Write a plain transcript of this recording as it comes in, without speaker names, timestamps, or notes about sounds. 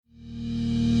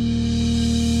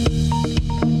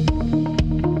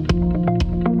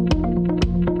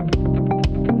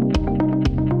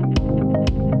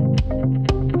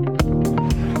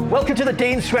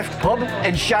Dean Swift pub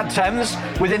in Shad Thames,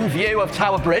 within view of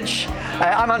Tower Bridge.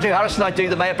 I'm Andrew Harrison. I do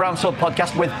the Mayer Brown Sword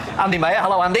podcast with Andy Mayer.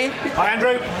 Hello, Andy. Hi,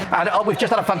 Andrew. And we've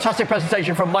just had a fantastic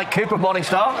presentation from Mike Cooper of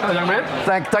Morningstar. Hello, young man.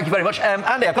 Thank you very much.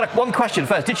 Andy, I've got one question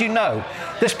first. Did you know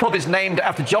this pub is named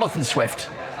after Jonathan Swift,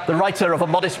 the writer of A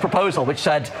Modest Proposal, which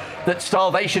said that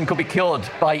starvation could be cured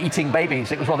by eating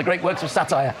babies? It was one of the great works of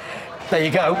satire. There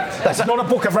you go. That's not a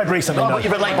book I've read recently. Not what you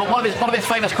relate, but one of his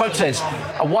famous quotes is,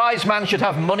 "A wise man should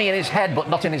have money in his head, but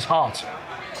not in his heart."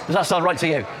 Does that sound right to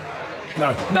you?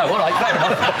 No. No, all right, fair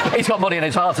enough. He's got money in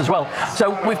his heart as well. So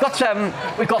we've got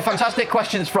fantastic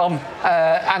questions from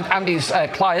Andy's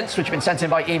clients, which have been sent in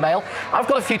by email. I've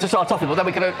got a few to start off with, but then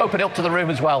we can open it up to the room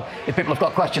as well if people have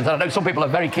got questions. And I know some people are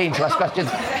very keen to ask questions.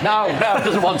 No,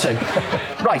 doesn't want to.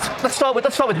 Right, let's start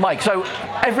with Mike. So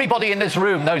everybody in this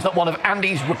room knows that one of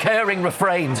Andy's recurring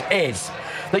refrains is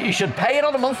that you should pay it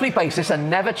on a monthly basis and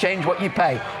never change what you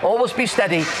pay. Always be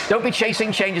steady. Don't be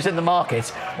chasing changes in the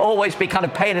market. Always be kind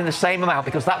of paying in the same amount,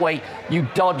 because that way you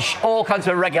dodge all kinds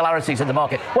of irregularities in the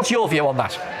market. What's your view on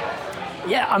that?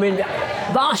 Yeah, I mean,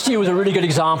 last year was a really good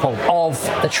example of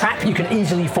the trap you can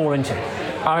easily fall into.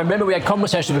 I remember we had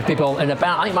conversations with people in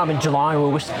about, I think it might have been July or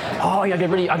August. Oh, yeah, I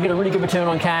get a really good return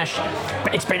on cash,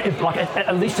 but it's been like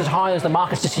at least as high as the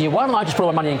markets this year. Why don't I just put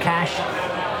all my money in cash?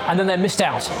 And then they missed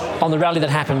out on the rally that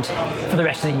happened for the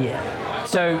rest of the year.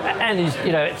 So, and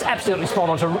it's absolutely spot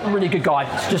on. It's a really good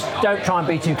guidance. Just don't try and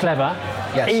be too clever.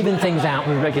 Yes. Even things out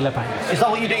with regular payments. Is that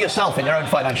what you do yourself in your own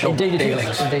financial dealings?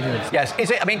 Indeed it is. Yes. Is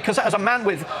it? I mean, because as a man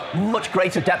with much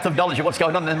greater depth of knowledge of what's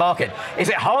going on in the market, is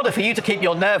it harder for you to keep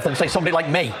your nerve than, say, somebody like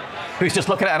me, who's just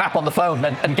looking at an app on the phone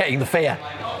and getting the fear?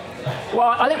 Well,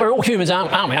 I think we're all humans,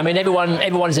 aren't we? I mean,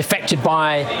 everyone is affected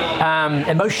by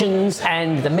emotions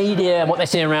and the media and what they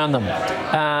see around them.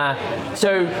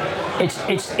 So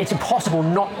it's impossible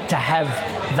not to have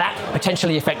that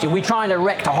potentially affect you. We try and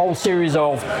erect a whole series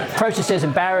of processes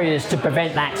and barriers to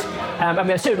prevent that. I mean,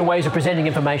 there are certain ways of presenting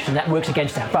information that works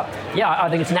against that. But yeah, I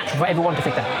think it's natural for everyone to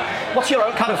think that. What's your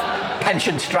own kind of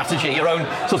pension strategy, your own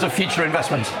sort of future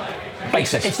investment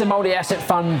basis? It's the multi-asset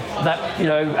fund that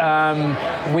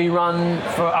we run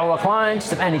for our clients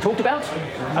that Andy talked about.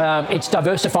 It's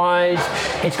diversified.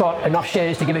 It's got enough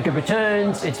shares to give it good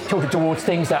returns. It's tilted towards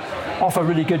things that offer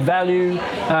really good value.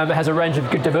 It has a range of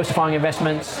good diversifying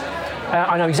investments.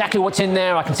 I know exactly what's in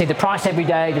there. I can see the price every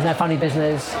day. There's no funny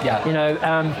business.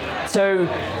 Yeah. So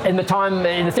in the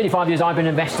 35 years I've been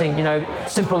investing,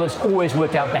 simple has always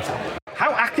worked out better.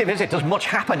 How active is it? Does much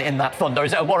happen in that fund, or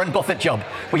is it a Warren Buffett job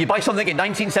where you buy something in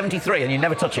 1973 and you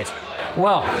never touch it?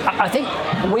 Well, I think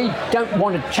we don't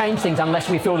want to change things unless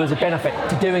we feel there's a benefit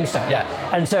to doing so. Yeah.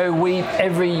 And so we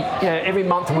every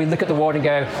month we look at the world and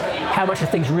go, how much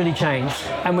have things really changed?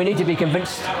 And we need to be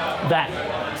convinced that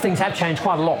things have changed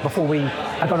quite a lot before we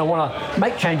are going to want to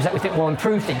make changes that we think will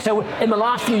improve things. So in the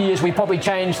last few years, we probably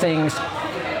changed things,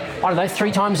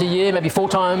 3 times a year, maybe 4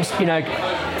 times.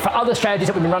 For other strategies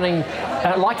that we've been running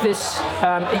like this,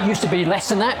 it used to be less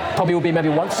than that. Probably will be maybe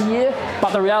once a year.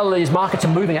 But the reality is markets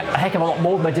are moving a heck of a lot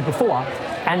more than they did before.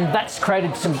 And that's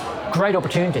created some great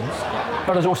opportunities.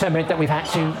 But it's also meant that we've had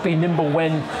to be nimble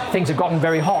when things have gotten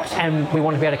very hot and we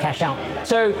want to be able to cash out.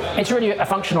 So it's really a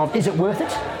function of, is it worth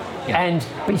it? Yeah. And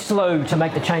be slow to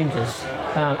make the changes.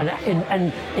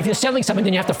 And if you're selling something,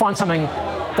 then you have to find something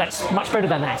that's much better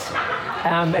than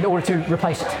that in order to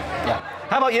replace it. Yeah.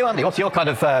 How about you, Andy? What's your kind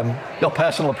of your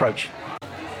personal approach?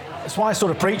 That's why I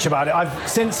sort of preach about it.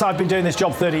 Since I've been doing this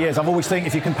job 30 years, I've always think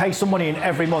if you can pay some money in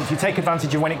every month, you take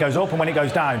advantage of when it goes up and when it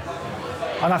goes down.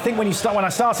 And I think when I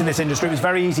started in this industry, it was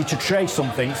very easy to trace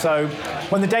something. So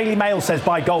when the Daily Mail says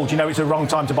buy gold, it's the wrong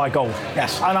time to buy gold.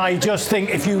 Yes. And I just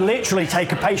think if you literally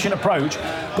take a patient approach,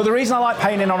 but the reason I like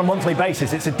paying in on a monthly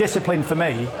basis, it's a discipline for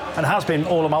me, and has been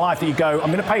all of my life, that you go,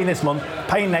 I'm going to pay in this month,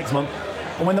 pay in next month.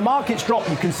 And when the markets drop,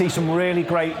 you can see some really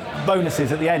great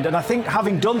bonuses at the end. And I think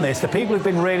having done this, the people who've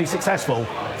been really successful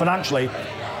financially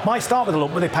might start with a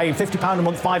lump where they're paying £50 a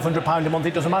month, £500 a month,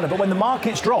 it doesn't matter. But when the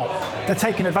markets drop, they're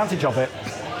taking advantage of it.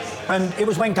 And it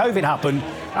was when COVID happened.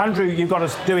 Andrew, you got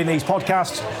us doing these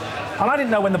podcasts. And I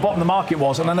didn't know when the bottom of the market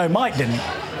was, and I know Mike didn't.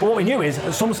 But what we knew is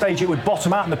at some stage it would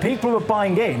bottom out, and the people who were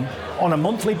buying in on a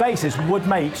monthly basis would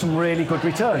make some really good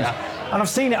returns. Yeah. And I've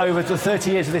seen it over the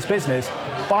 30 years of this business.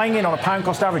 Buying in on a pound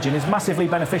cost averaging is massively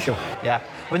beneficial. Yeah.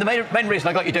 I mean, the main reason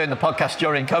I got you doing the podcast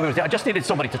during COVID was I just needed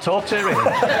somebody to talk to, really.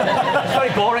 It's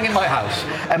very boring in my house.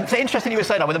 It's interesting you were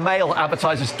saying that when the Mail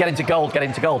advertises get into gold.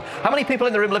 How many people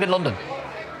in the room live in London?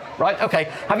 Right, okay.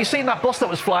 Have you seen that bus that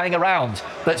was flying around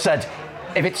that said,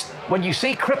 if it's when you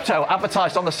see crypto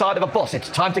advertised on the side of a bus, it's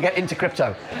time to get into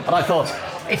crypto. And I thought,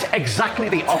 it's exactly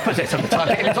the opposite of the time.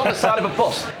 If it's on the side of a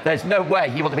bus, there's no way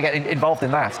you want to be getting involved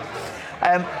in that.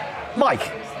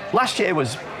 Mike, last year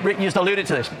was, you just alluded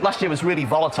to this, last year was really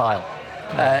volatile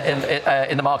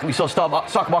in the market. We saw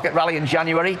stock market rally in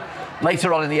January.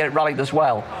 Later on in the year, it rallied as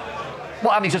well.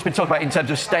 What Andy's just been talking about in terms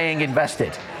of staying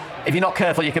invested, if you're not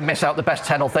careful, you can miss out the best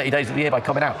 10 or 30 days of the year by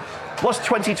coming out. Was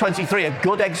 2023 a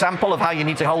good example of how you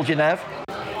need to hold your nerve?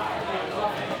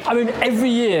 I mean, every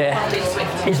year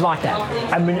is like that.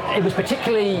 I mean, it was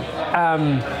particularly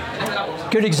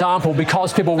good example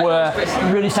because people were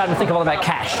really starting to think a lot about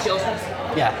cash.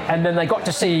 Yeah. And then they got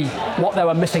to see what they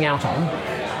were missing out on,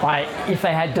 right, if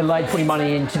they had delayed putting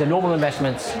money into the normal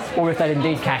investments or if they'd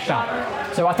indeed cashed up.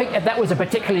 So I think that was a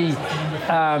particularly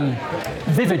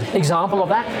vivid example of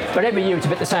that, but every year it's a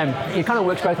bit the same. It kind of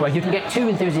works both ways. You can get too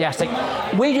enthusiastic.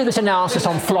 We do this analysis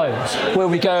on flows, where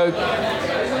we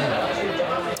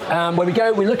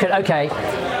look at, okay,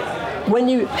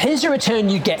 here's the return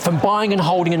you get from buying and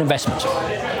holding an investment.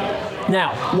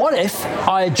 Now, what if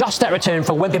I adjust that return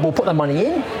for when people put their money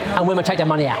in and when we take their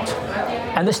money out?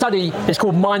 And this study is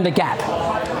called Mind the Gap.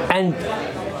 And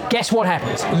guess what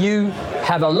happens? You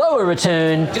have a lower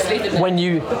return when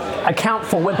you account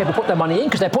for when people put their money in,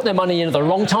 because they put their money in at the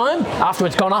wrong time, after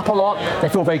it's gone up a lot, they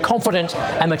feel very confident,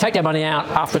 and they take their money out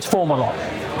after it's fallen a lot.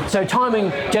 So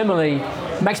timing generally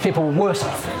makes people worse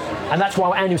off. And that's why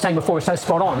what Andy was saying before is so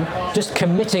spot on, just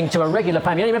committing to a regular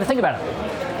payment. You don't even have to think about it.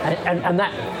 And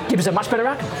that gives a much better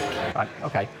outcome. Right,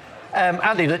 okay.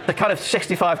 Andy, the kind of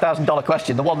 $65,000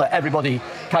 question, the one that everybody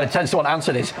kind of tends to want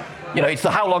answered is, it's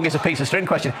the how long is a piece of string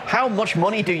question. How much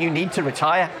money do you need to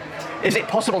retire? Is it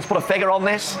possible to put a figure on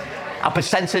this? A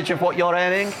percentage of what you're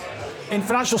earning? In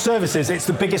financial services, it's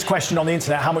the biggest question on the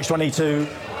internet. How much do I need to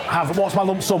have? What's my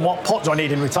lump sum? What pot do I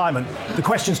need in retirement? The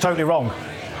question's totally wrong.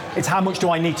 It's how much do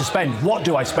I need to spend? What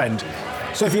do I spend?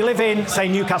 So if you live in, say,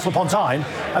 Newcastle upon Tyne,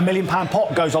 £1 million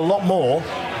pot goes a lot more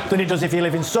than it does if you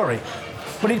live in Surrey.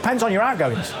 But it depends on your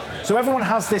outgoings. So everyone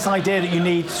has this idea that you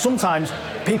need, sometimes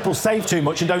people save too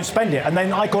much and don't spend it, and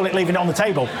then I call it leaving it on the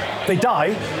table. They die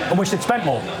and wish they'd spent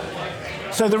more.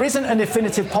 So there isn't a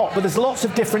definitive pot, but there's lots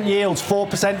of different yields, 4%,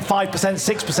 5%,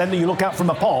 6% that you look at from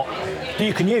a pot that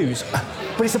you can use.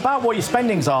 But it's about what your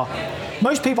spendings are.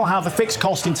 Most people have a fixed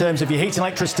cost in terms of your heating,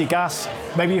 electricity, gas,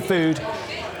 maybe your food.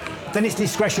 Then it's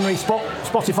discretionary,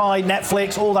 Spotify,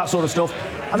 Netflix, all that sort of stuff.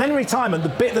 And then in retirement, the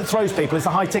bit that throws people is the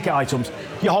high-ticket items.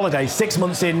 Your holidays, 6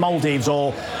 months in Maldives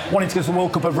or wanting to go to the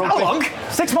World Cup of Rugby. How long?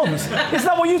 6 months. Isn't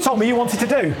that what you told me you wanted to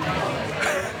do?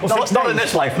 Not in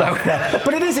this life, no. Yeah.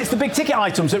 But it's the big ticket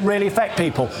items that really affect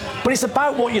people. But it's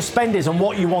about what your spend is and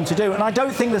what you want to do. And I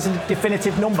don't think there's a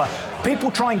definitive number.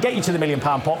 People try and get you to the £1 million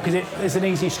pot because it's an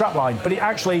easy strap line, but it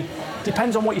actually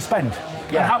depends on what you spend.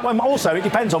 Yeah. And also, it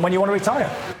depends on when you want to retire.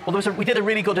 Well, we did a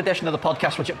really good edition of the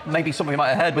podcast, which maybe some of you might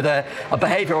have heard, with a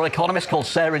behavioural economist called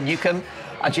Sarah Newcomb,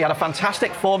 and she had a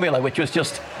fantastic formula, which was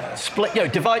just split,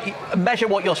 measure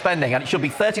what you're spending, and it should be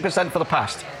 30% for the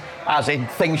past, as in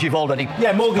things you've already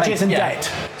mortgages paid, and debt.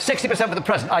 60% for the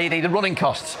present, i.e. the running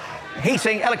costs,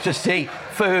 heating, electricity,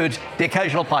 food, the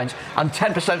occasional pint, and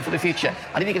 10% for the future.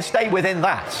 And if you can stay within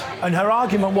that. And her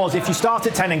argument was, if you start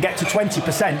at 10 and get to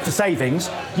 20% for savings,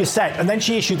 you're set. And then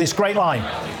she issued this great line.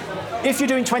 If you're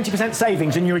doing 20%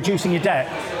 savings and you're reducing your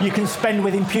debt, you can spend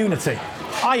with impunity,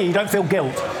 i.e. you don't feel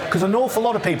guilt, because an awful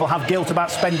lot of people have guilt about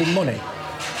spending money.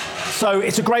 So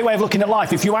it's a great way of looking at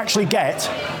life. If you actually get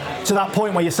to that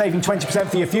point where you're saving 20%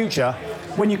 for your future,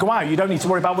 when you go out, you don't need to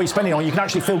worry about what you're spending on. You can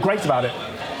actually feel great about it.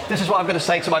 This is what I'm going to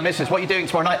say to my missus. What are you doing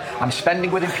tomorrow night? I'm spending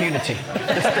with impunity.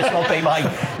 This will be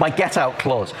my get-out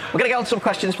clause. We're going to get on to some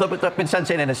questions that have been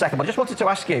sent in a second. But I just wanted to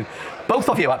ask you, both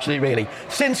of you actually really,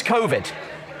 since COVID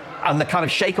and the kind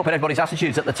of shake-up in everybody's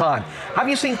attitudes at the time, have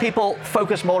you seen people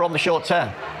focus more on the short term?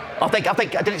 I think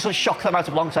did it sort of shock them out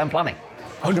of long-term planning?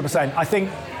 100%. I think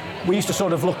we used to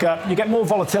sort of look at, you get more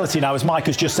volatility now, as Mike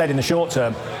has just said, in the short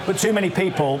term, but too many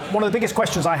people, one of the biggest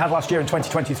questions I had last year in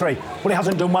 2023, well, it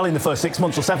hasn't done well in the first 6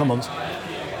 months or 7 months.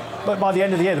 But by the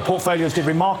end of the year, the portfolios did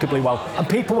remarkably well. And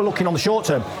people were looking on the short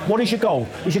term. What is your goal?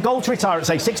 Is your goal to retire at,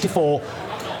 say, 64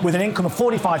 with an income of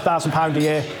 £45,000 a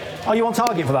year? Are you on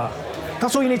target for that?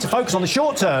 That's all you need to focus on. The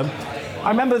short term, I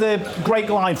remember the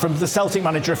great line from the Celtic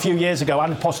manager a few years ago,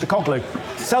 Ange Postecoglou.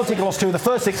 Celtic lost 2 of the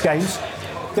first 6 games.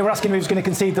 They were asking him if he was going to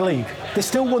concede the league. They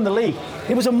still won the league.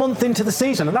 It was a month into the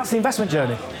season, and that's the investment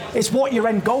journey. It's what your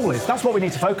end goal is. That's what we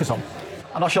need to focus on.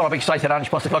 I'm not sure I'm excited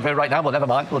Ange Postecoglou right now, but never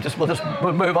mind. We'll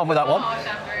move on with that one.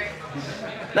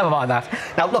 Never mind that.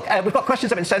 Now, look, we've got questions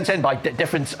that have been sent in by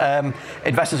different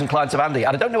investors and clients of Andy,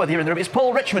 and I don't know whether you're in the room. Is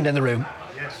Paul Richmond in the room?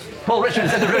 Yes. Paul Richmond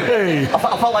is in the room. Hey. I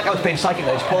felt like I was being psychic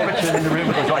there. Is Paul Richmond in the room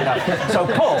with us right now? So,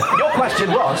 Paul, your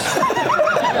question was,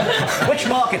 which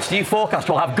markets do you forecast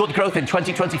will have good growth in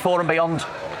 2024 and beyond?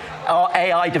 Are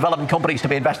AI development companies to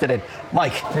be invested in?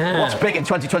 Mike, what's big in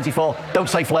 2024? Don't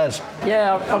say flares.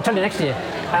 Yeah, I'll tell you next year.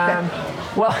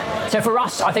 Well, so for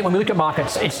us, I think when we look at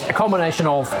markets, it's a combination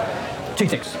of two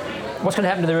things. What's going to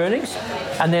happen to their earnings?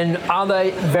 And then are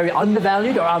they very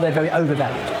undervalued or are they very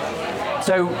overvalued?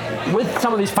 So with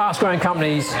some of these fast-growing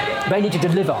companies, they need to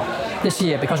deliver this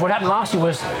year, because what happened last year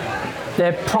was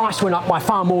their price went up by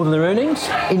far more than their earnings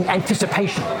in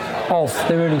anticipation of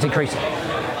their earnings increasing.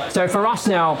 So for us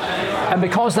now, and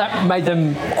because that made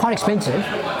them quite expensive,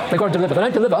 they've got to deliver. If they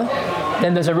don't deliver,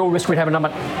 then there's a real risk we'd have a number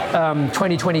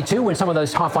 2022 when some of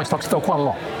those high-flying stocks fell quite a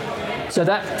lot. So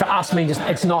that, for us, means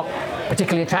it's not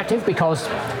particularly attractive because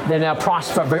they're now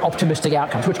priced for very optimistic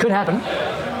outcomes, which could happen,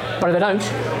 but if they don't,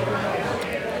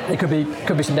 there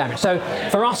could be some damage. So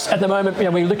for us at the moment,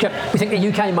 we think the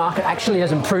UK market actually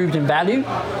has improved in value.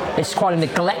 It's quite a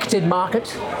neglected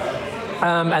market.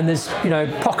 And there's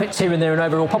pockets here and there, and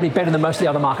overall probably better than most of the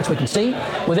other markets we can see.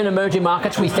 Within emerging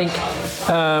markets, we think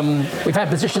we've had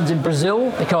positions in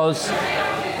Brazil because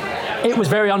it was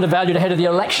very undervalued ahead of the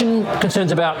election,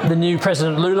 concerns about the new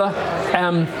President Lula,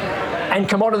 and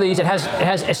commodities. It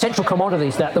has essential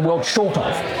commodities that the world's short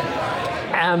of,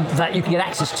 that you can get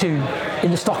access to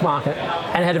in the stock market,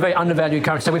 and it had a very undervalued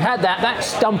currency. So we've had that.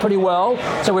 That's done pretty well.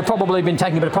 So we've probably been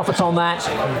taking a bit of profits on that.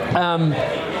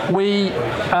 We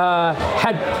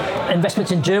had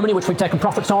investments in Germany, which we've taken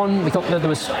profits on. We thought that there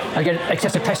was, again,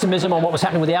 excessive pessimism on what was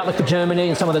happening with the outlook for Germany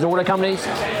and some of those auto companies.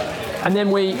 And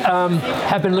then we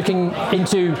have been looking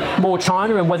into more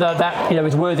China and whether that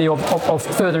is worthy of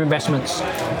further investments.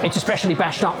 It's especially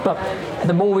bashed up, but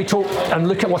the more we talk and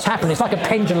look at what's happening, it's like a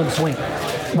pendulum swing,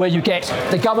 where you get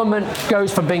the government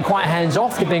goes from being quite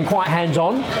hands-off to being quite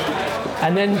hands-on,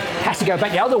 and then has to go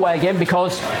back the other way again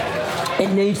because it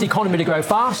needs the economy to grow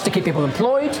fast to keep people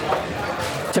employed,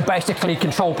 to basically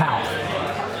control power.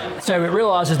 So it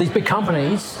realises these big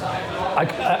companies,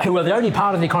 who are the only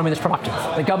part of the economy that's productive.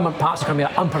 The government parts of the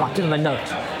economy are unproductive, and they know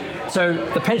it. So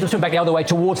the pendulum's swing back the other way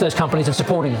towards those companies and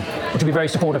supporting them, which will be very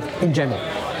supportive in general.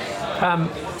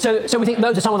 So we think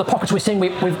those are some of the pockets we're seeing.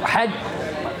 We've had,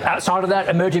 outside of that,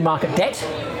 emerging market debt.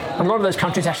 A lot of those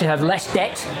countries actually have less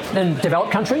debt than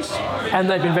developed countries, and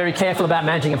they've been very careful about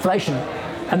managing inflation.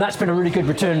 And that's been a really good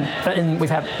return we've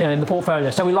had in the portfolio.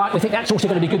 So we think that's also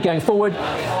going to be good going forward.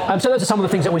 So those are some of the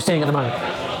things that we're seeing at the moment.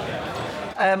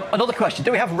 Another question.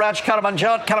 Do we have Raj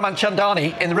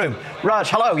Karamanandani in the room? Raj,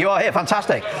 hello, you are here.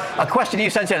 Fantastic. A question you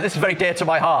sent in, and this is very dear to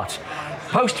my heart.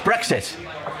 Post-Brexit,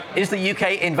 is the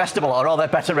UK investable, or are there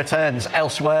better returns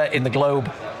elsewhere in the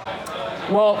globe?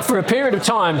 Well, for a period of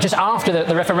time, just after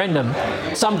the referendum,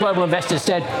 some global investors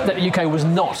said that the UK was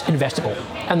not investable.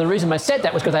 And the reason they said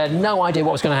that was because they had no idea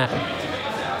what was going to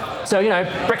happen. So,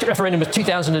 Brexit referendum was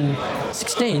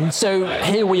 2016, so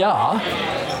here we are,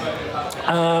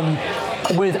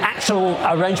 with actual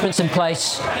arrangements in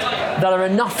place that are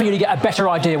enough for you to get a better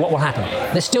idea what will happen.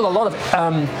 There's still a lot of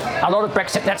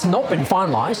Brexit that's not been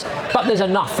finalised, but there's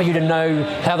enough for you to know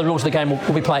how the rules of the game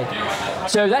will be played.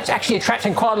 So that's actually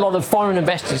attracting quite a lot of foreign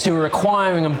investors who are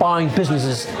acquiring and buying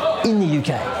businesses in the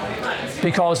UK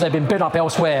because they've been bid up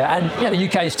elsewhere. And the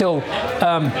UK is still,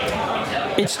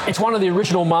 it's one of the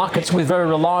original markets with very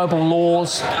reliable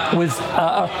laws, with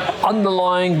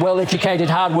underlying well-educated,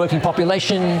 hard-working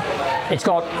population. It's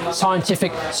got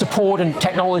scientific support and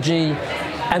technology,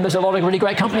 and there's a lot of really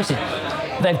great companies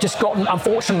here. They've just gotten,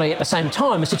 unfortunately, at the same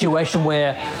time, a situation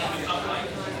where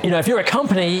if you're a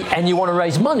company and you want to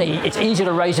raise money, it's easier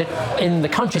to raise it in the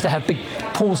countries that have big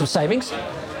pools of savings,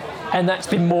 and that's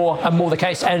been more and more the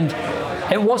case. And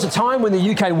it was a time when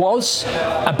the UK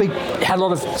had a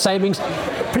lot of savings.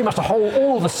 Pretty much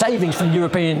all of the savings from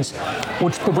Europeans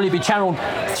would really be channeled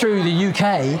through the UK,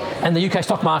 and the UK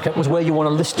stock market was where you want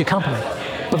to list your company.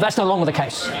 But that's no longer the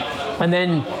case. And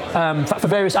then for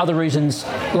various other reasons,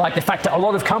 like the fact that a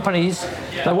lot of companies,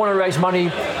 they want to raise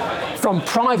money from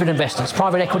private investors,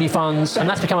 private equity funds, and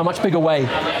that's become a much bigger way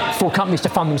for companies to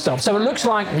fund themselves. So it looks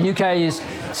like the UK is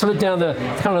slid down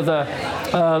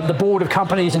the board of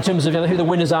companies in terms of who the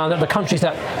winners are, the countries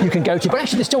that you can go to. But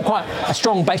actually, there's still quite a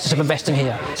strong basis of investing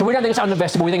here. So we don't think it's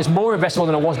uninvestable. We think it's more investable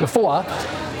than it was before.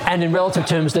 And in relative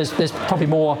terms, there's probably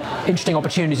more interesting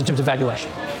opportunities in terms of valuation.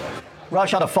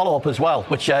 Raj had a follow-up as well,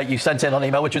 which you sent in on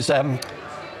email, which was,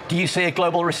 do you see a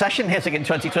global recession hitting in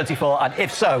 2024? And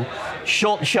if so,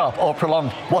 short and sharp or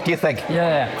prolonged, what do you think?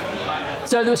 Yeah.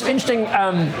 So there was some interesting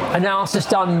analysis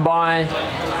done by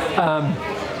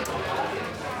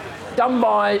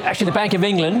actually the Bank of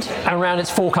England around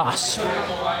its forecasts,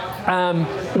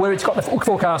 where it's got the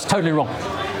forecast totally wrong.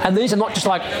 And these are not just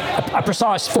like a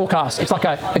precise forecast. It's like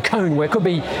a cone where it could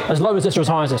be as low as this or as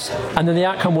high as this. And then the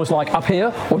outcome was like up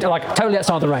here or like totally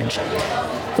outside the range.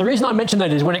 The reason I mention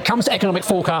that is when it comes to economic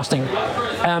forecasting,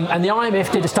 and the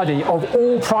IMF did a study of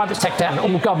all private sector and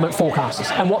all government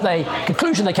forecasters, and what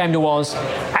conclusion they came to was,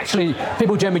 actually,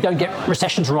 people generally don't get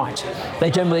recessions right. They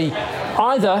generally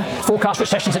either forecast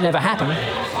recessions that never happen,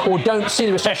 or don't see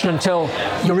the recession until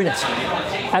you're in it.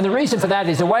 And the reason for that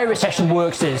is the way a recession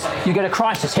works is you get a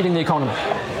crisis hitting the economy.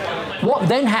 What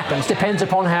then happens depends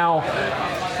upon how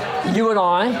you and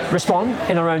I respond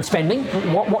in our own spending.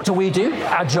 What do we do?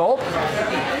 Our job.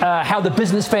 How the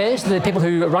business fares, the people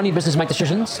who are running business make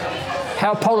decisions.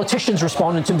 How politicians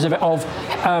respond in terms of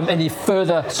any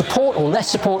further support or less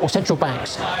support, or central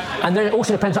banks. And then it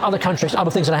also depends on other countries,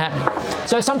 other things that are happening.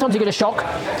 So sometimes you get a shock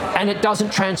and it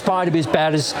doesn't transpire to be as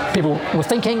bad as people were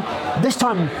thinking. This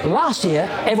time last year,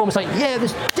 everyone was like, yeah,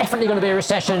 there's definitely going to be a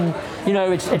recession. You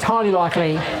know, it's highly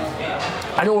likely.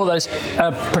 And all of those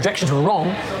projections were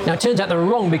wrong. Now, it turns out they were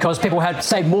wrong because people had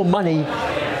saved more money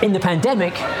in the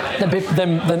pandemic than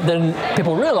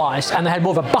people realised, and they had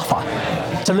more of a buffer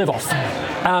to live off.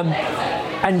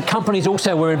 And companies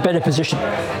also were in better position.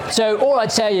 So all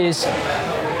I'd say is,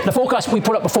 the forecast we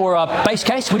put up before our base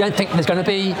case, we don't think there's going to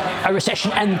be a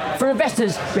recession. And for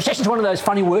investors, recession is one of those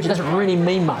funny words. It doesn't really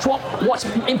mean much. What's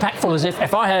impactful is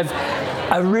if I have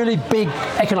a really big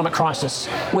economic crisis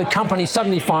where companies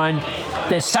suddenly find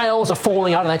their sales are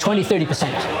falling, I don't know, 20,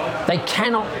 30%. They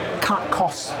cannot cut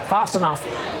costs fast enough,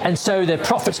 and so their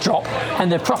profits drop,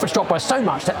 and their profits drop by so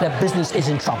much that their business is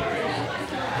in trouble.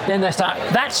 Then they start,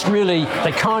 that's really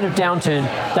the kind of downturn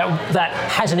that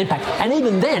has an impact. And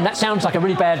even then, that sounds like a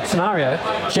really bad scenario.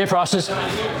 Share prices,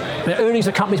 the earnings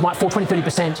of companies might fall 20,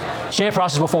 30%, share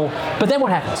prices will fall. But then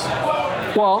what happens?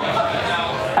 Well,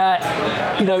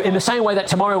 in the same way that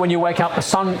tomorrow when you wake up, the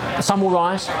sun will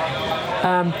rise,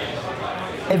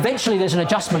 eventually there's an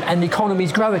adjustment and the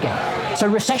economies grow again. So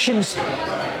recessions,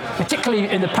 particularly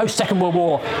in the post-Second World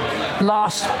War,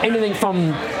 last anything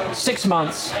from 6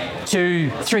 months to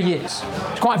 3 years.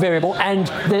 It's quite variable, and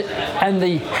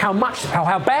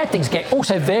how bad things get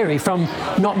also vary from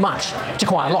not much to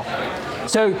quite a lot.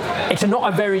 So it's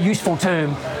not a very useful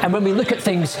term, and when we look at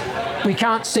things, we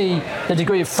can't see the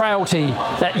degree of frailty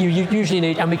that you usually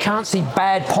need, and we can't see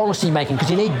bad policy making, because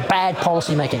you need bad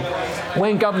policy making.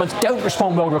 When governments don't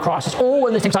respond well to a crisis, or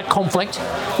when there's things like conflict,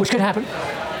 which could happen,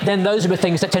 then those are the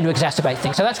things that tend to exacerbate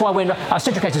things. So that's why our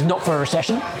central case is not for a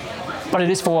recession, but it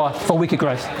is for weaker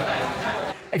growth.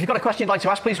 If you've got a question you'd like to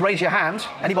ask, please raise your hand.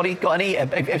 Anybody got any?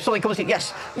 If something comes to you,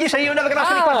 yes. You say you were never going to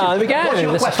ask any questions. There we go. What's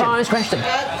your question? Surprise question.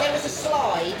 There was a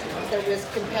slide that was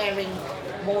comparing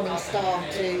Morningstar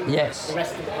to the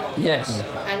rest of the market. Yes.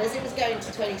 And as it was going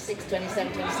to 26,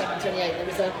 27, 27, 28, there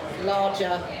was a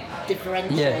larger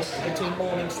differential between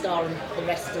Morningstar and the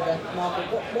rest of the market.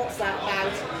 What's that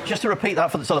about? Just to repeat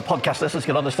that so the podcast listeners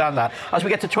can understand that. As we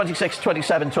get to 26,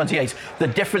 27, 28, the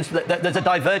difference, there's a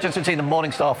divergence between the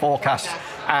Morningstar forecast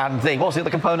and what was the other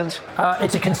component?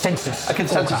 It's a consensus. A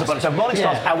consensus component. So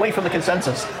Morningstar's away from the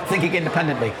consensus, thinking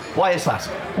independently. Why is that?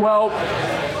 Well,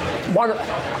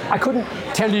 I couldn't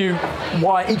tell you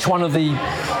why each one of the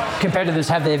competitors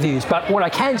have their views, but what I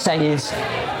can say is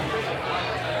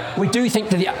we do think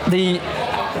that the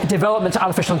developments of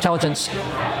artificial intelligence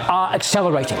are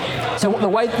accelerating. So the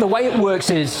way it works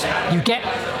is you get,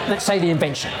 let's say, the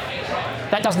invention.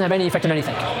 That doesn't have any effect on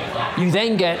anything. You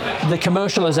then get the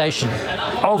commercialization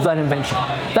of that invention.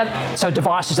 So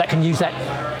devices that can use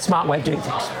that smart way of doing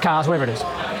things, cars, whatever it is.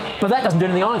 But that doesn't do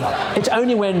anything either. It's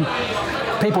only when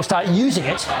people start using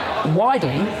it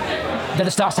widely that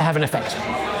it starts to have an effect.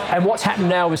 And what's happened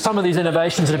now is some of these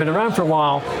innovations that have been around for a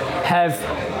while have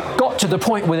got to the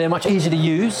point where they're much easier to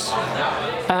use.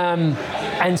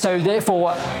 And so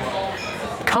therefore,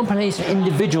 companies and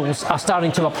individuals are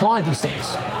starting to apply these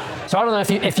things. So I don't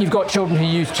know if you've got children who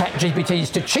use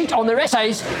ChatGPTs to cheat on their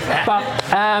essays, but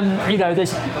I'm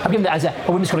giving that as a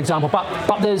whimsical example,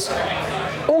 but there's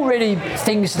already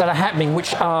things that are happening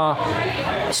which are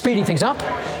speeding things up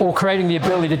or creating the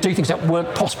ability to do things that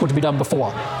weren't possible to be done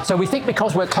before. So we think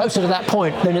because we're closer to that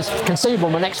point, then it's conceivable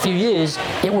in the next few years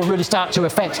it will really start to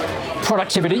affect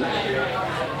productivity,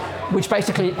 which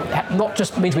basically not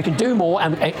just means we can do more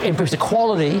and improves the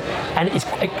quality, and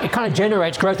it kind of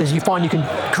generates growth as you find you can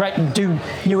create and do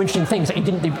new interesting things that you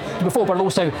didn't do before, but it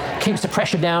also keeps the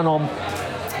pressure down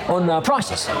on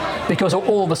prices, because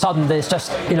all of a sudden there's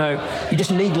just, you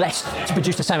just need less to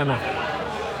produce the same amount.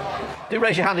 Do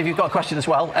raise your hand if you've got a question as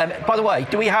well. By the way,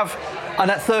 do we have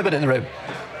Annette Thurgood in the room?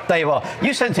 There you are.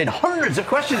 You sent in hundreds of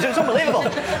questions. It was unbelievable.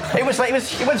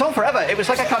 It went on forever. It was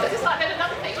like I can't.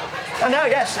 I know,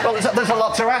 yes. Well, there's a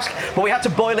lot to ask, but we had to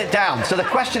boil it down. So the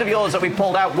question of yours that we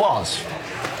pulled out was,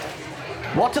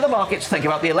 what do the markets think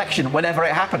about the election whenever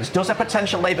it happens? Does a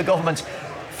potential Labour government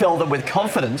fill them with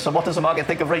confidence? And what does the market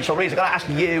think of Rachel Reeves? I'm going to ask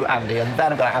you, Andy, and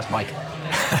then I'm going to ask Mike.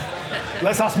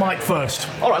 Let's ask Mike first.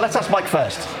 All right, let's ask Mike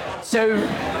first. So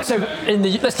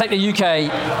let's take the UK.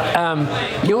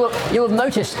 You'll have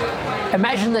noticed.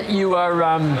 Imagine that you're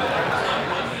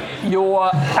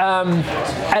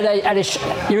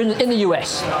in the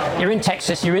US. You're in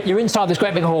Texas. You're inside this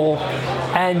great big hall,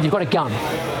 and you've got a gun,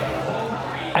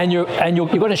 and you're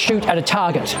going to shoot at a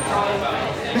target.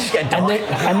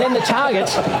 And then the target,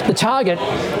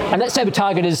 and let's say the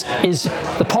target is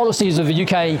the policies of the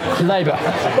UK Labour,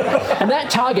 and that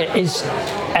target is,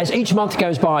 as each month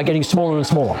goes by, getting smaller and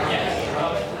smaller.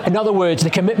 In other words, the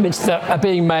commitments that are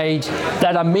being made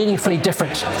that are meaningfully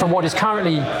different from what is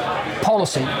currently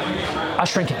policy are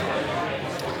shrinking.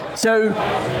 So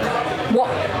what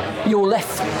you're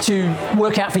left to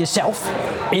work out for yourself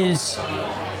is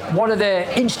what are their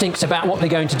instincts about what they're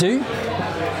going to do.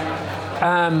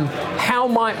 How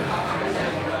might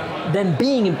them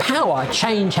being in power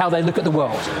change how they look at the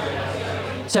world?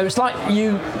 So it's like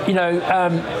you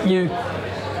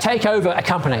take over a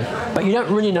company, but you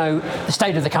don't really know the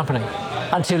state of the company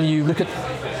until you look at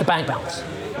the bank balance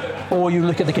or you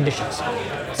look at the conditions.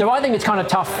 So I think it's kind of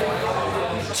tough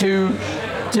to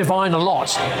divine a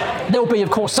lot. There'll be, of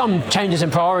course, some changes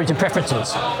in priorities and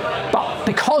preferences, but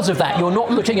because of that, you're not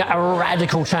looking at a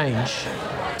radical change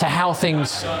to how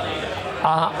things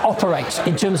operate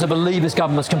in terms of the levers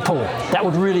governments can pull. That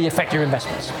would really affect your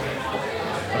investments,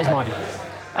 is my view.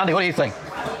 Andy, what do you think?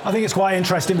 I think it's quite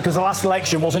interesting because the last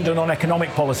election wasn't done on economic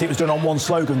policy, it was done on one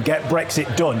slogan, get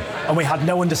Brexit done. And we had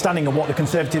no understanding of what the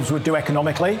Conservatives would do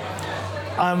economically.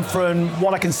 From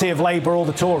what I can see of Labour or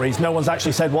the Tories, no one's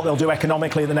actually said what they'll do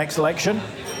economically in the next election.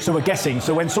 So we're guessing.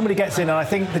 So when somebody gets in, and I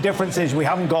think the difference is we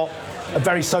haven't got a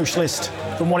very socialist,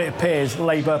 from what it appears,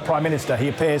 Labour Prime Minister. He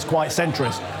appears quite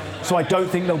centrist. So I don't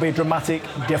think there'll be a dramatic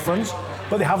difference,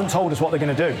 but they haven't told us what they're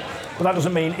going to do. But that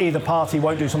doesn't mean either party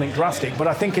won't do something drastic. But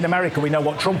I think in America we know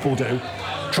what Trump will do.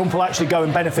 Trump will actually go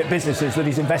and benefit businesses that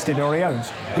he's invested in or he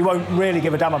owns. He won't really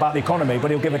give a damn about the economy,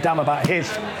 but he'll give a damn about his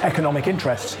economic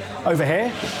interests. Over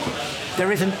here,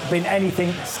 there isn't been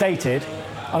anything stated,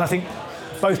 and I think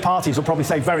both parties will probably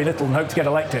say very little and hope to get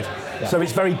elected. Yeah. So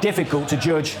it's very difficult to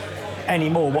judge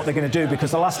anymore what they're going to do because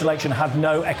the last election had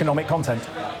no economic content.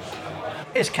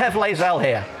 Is Kev Lazell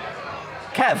here?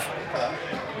 Kev,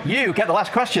 you get the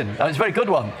last question, and it's a very good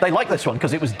one. They like this one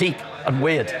because it was deep and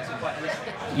weird.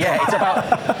 Yeah,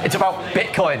 it's about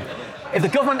Bitcoin. If the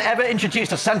government ever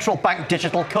introduced a central bank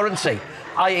digital currency,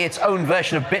 i.e. its own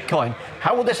version of Bitcoin,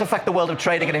 how will this affect the world of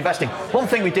trading and investing? One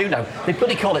thing we do know, they'd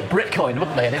bloody call it Britcoin,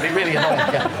 wouldn't they? And it'd be really annoying.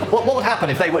 Yeah. What would happen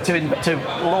if they were to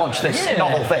launch this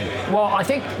novel thing? Well, I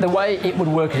think the way it would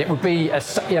work is it would be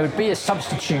a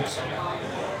substitute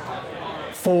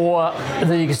for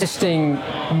the existing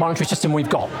monetary system we've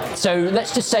got. So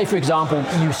let's just say, for example,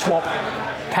 you swap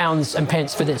pounds and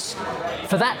pence for this.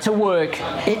 For that to work,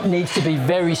 it needs to be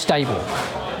very stable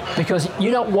because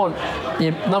you don't want the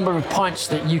number of pints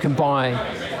that you can buy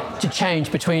to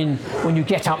change between when you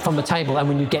get up from the table and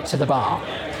when you get to the bar.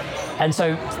 And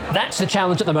so that's the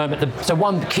challenge at the moment. So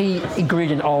one key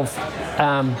ingredient of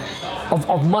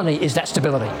money is that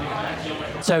stability.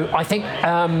 So I think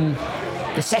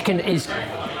the second is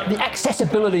the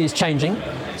accessibility is changing,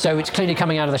 so it's clearly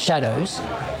coming out of the shadows.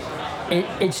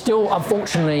 It's still,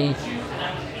 unfortunately,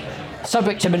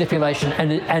 subject to manipulation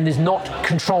and is not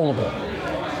controllable.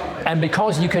 And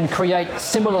because you can create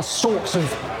similar sorts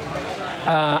of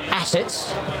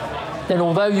assets, then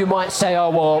although you might say, oh,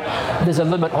 well, there's a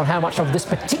limit on how much of this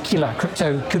particular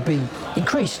crypto could be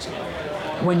increased,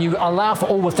 when you allow for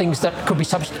all the things that could be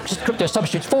crypto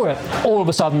substitutes for it, all of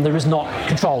a sudden there is not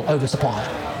control over supply.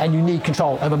 And you need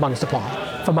control over money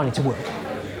supply for money to work.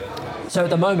 So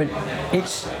at the moment,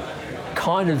 it's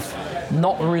kind of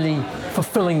not really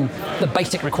fulfilling the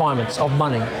basic requirements of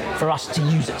money for us to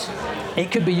use it.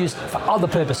 It could be used for other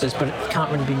purposes, but it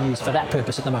can't really be used for that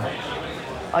purpose at the moment.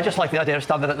 I just like the idea of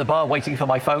standing at the bar waiting for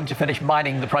my phone to finish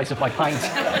mining the price of my pint.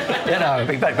 You know, it'd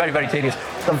be very, very, very tedious.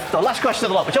 The last question of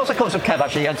the lot, which also comes from Kev,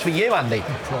 actually, and it's for you, Andy.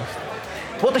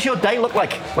 what does your day look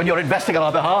like when you're investing on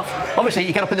our behalf? Obviously,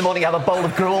 you get up in the morning, you have a bowl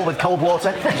of gruel with cold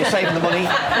water, you're saving the money,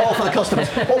 all for the customers.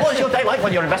 Well, what is your day like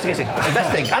when you're investing and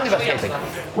investigating?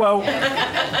 Well,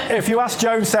 if you ask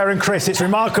Joan, Sarah and Chris, it's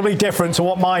remarkably different to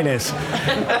what mine is.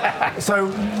 So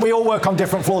we all work on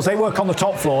different floors. They work on the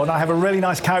top floor, and I have a really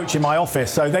nice couch in my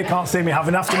office, so they can't see me have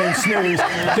an afternoon snooze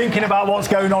thinking about what's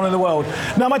going on in the world.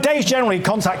 Now, my day is generally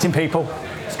contacting people,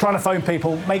 just trying to phone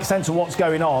people, make sense of what's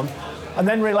going on, and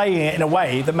then relaying it in a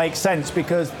way that makes sense,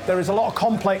 because there is a lot of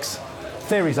complex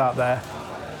theories out there,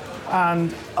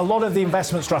 and a lot of the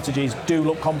investment strategies do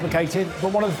look complicated.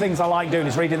 But one of the things I like doing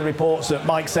is reading the reports that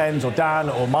Mike sends or Dan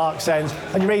or Mark sends,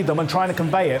 and you read them and trying to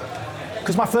convey it.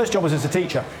 Because my first job was as a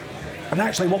teacher, and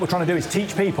actually what we're trying to do is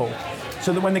teach people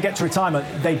so that when they get to retirement,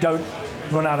 they don't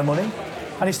run out of money,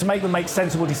 and it's to make them make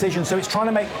sensible decisions. So it's trying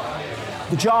to make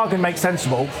the jargon make sense,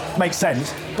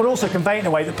 but also convey it in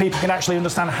a way that people can actually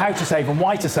understand how to save and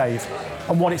why to save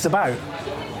and what it's about.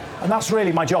 And that's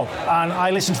really my job. And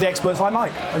I listen to the experts like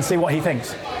Mike and see what he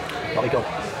thinks. Very good.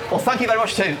 Well, thank you very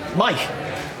much to Mike.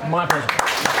 My pleasure.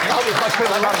 I hope it's much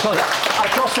cooler around the corner. And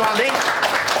of course to Andy.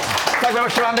 Thank you very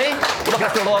much to Andy. Good luck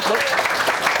after all.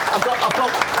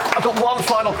 I've got one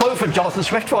final quote from Jonathan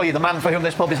Swift for you, the man for whom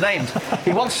this pub is named.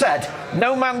 He once said,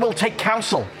 "No man will take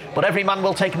counsel, but every man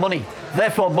will take money.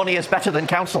 Therefore, money is better than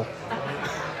counsel."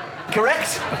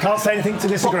 Correct? I can't say anything to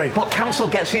disagree. But counsel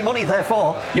gets you money,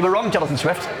 therefore, you were wrong, Jonathan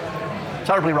Swift.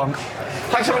 Terribly wrong.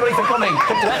 Thanks everybody for coming.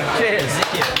 Cheers.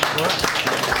 Thank you.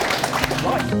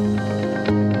 Right.